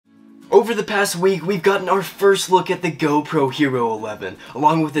Over the past week, we've gotten our first look at the GoPro Hero 11,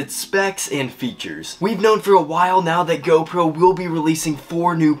 along with its specs and features. We've known for a while now that GoPro will be releasing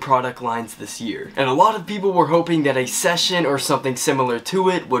 4 new product lines this year, and a lot of people were hoping that a session or something similar to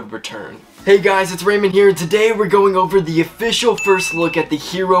it would return. Hey guys, it's Raymond here, and today we're going over the official first look at the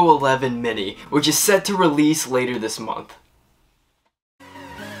Hero 11 Mini, which is set to release later this month.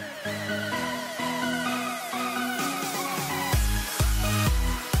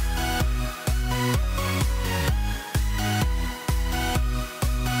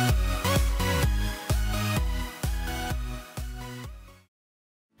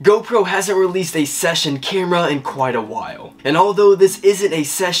 GoPro hasn't released a session camera in quite a while, and although this isn't a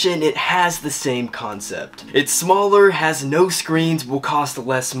session, it has the same concept. It's smaller, has no screens, will cost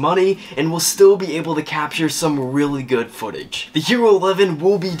less money, and will still be able to capture some really good footage. The Hero 11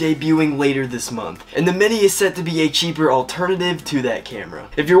 will be debuting later this month, and the Mini is set to be a cheaper alternative to that camera.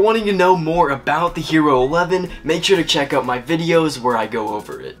 If you're wanting to know more about the Hero 11, make sure to check out my videos where I go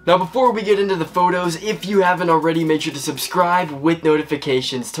over it. Now before we get into the photos, if you haven't already, make sure to subscribe with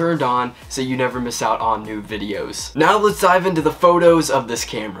notifications turned on so you never miss out on new videos. Now let's dive into the photos of this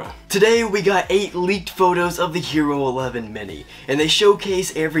camera. Today we got 8 leaked photos of the Hero 11 Mini, and they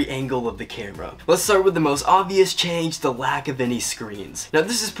showcase every angle of the camera. Let's start with the most obvious change, the lack of any screens. Now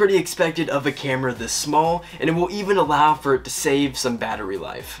this is pretty expected of a camera this small, and it will even allow for it to save some battery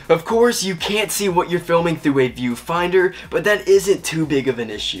life. Of course, you can't see what you're filming through a viewfinder, but that isn't too big of an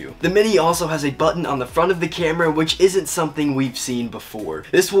issue. The Mini also has a button on the front of the camera, which isn't something we've seen before.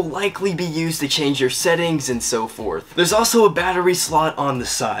 This will likely be used to change your settings and so forth. There's also a battery slot on the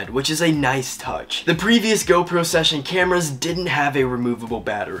side, which is a nice touch. The previous GoPro session cameras didn't have a removable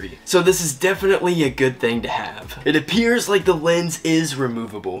battery, so this is definitely a good thing to have. It appears like the lens is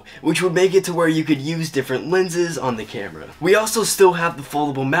removable, which would make it to where you could use different lenses on the camera. We also still have the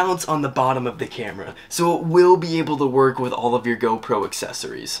foldable mounts on the bottom of the camera, so it will be able to work with all of your GoPro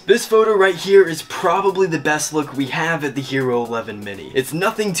accessories. This photo right here is probably the best look we have at the Hero 11 Mini. It's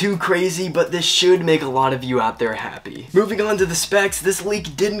nothing too crazy, but this should make a lot of you out there happy. Moving on to the specs, this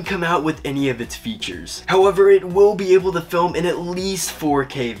leak didn't come out with any of its features. However, it will be able to film in at least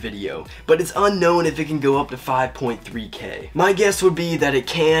 4K video, but it's unknown if it can go up to 5.3K. My guess would be that it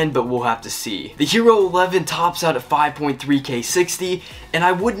can, but we'll have to see. The Hero 11 tops out at 5.3K 60, and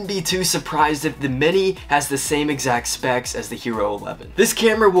I wouldn't be too surprised if the Mini has the same exact specs as the Hero 11. This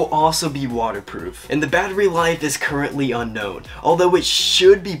camera will also be waterproof, and the battery life is currently unknown, although it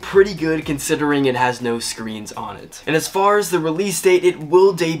should be pretty good considering it has no screens on it. And as far as the release date, it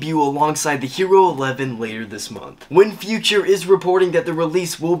will debut alongside the Hero 11 later this month. WinFuture is reporting that the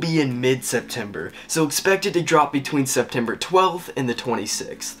release will be in mid-September, so expect it to drop between September 12th and the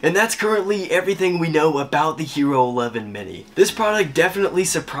 26th. And that's currently everything we know about the Hero 11 Mini. This product definitely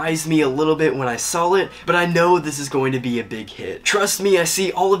surprised me a little bit when I saw it, but I know this is going to be a big hit. Trust me, I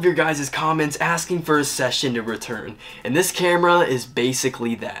see all of your guys' comments asking for a session to return, and this camera is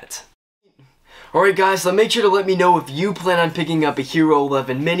basically that. Alright guys, so make sure to let me know if you plan on picking up a Hero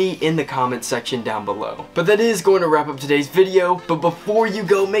 11 Mini in the comment section down below. But that is going to wrap up today's video, but before you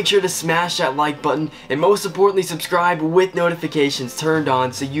go, make sure to smash that like button, and most importantly subscribe with notifications turned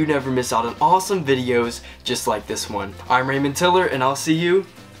on so you never miss out on awesome videos just like this one. I'm Raymond Tiller, and I'll see you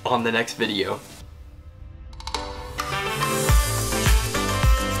on the next video.